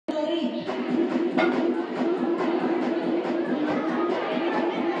Keep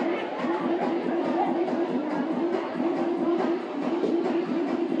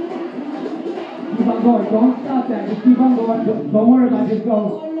on going. Don't stop that. Just keep on going. Don't worry about it. Just go.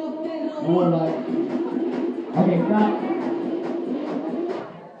 Don't worry about it. Okay, stop.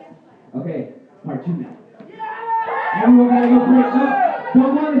 Okay, part 2 now. Everyone gotta go break up.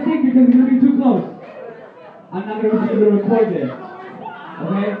 Don't want to sing because it's gonna be too close. I'm not gonna be able to record this.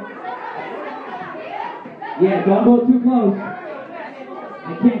 Okay? Yeah, don't go too close. I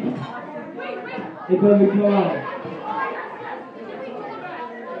can't. It doesn't go out.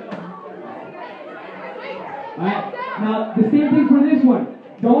 Alright, now the same thing for this one.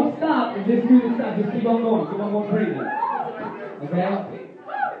 Don't stop and just do this stuff. Just keep on going. Keep on going crazy. Okay?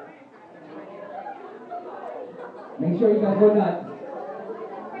 Make sure you guys go nuts.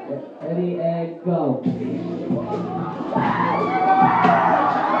 Ready, and go. Keep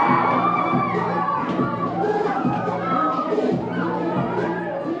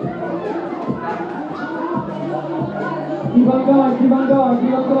on going, keep on going,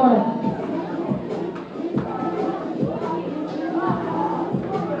 keep on going.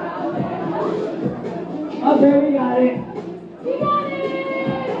 Oh, there we got it. We got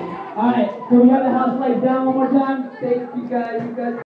it! Alright, so we have the house lights down one more time. Thank you guys.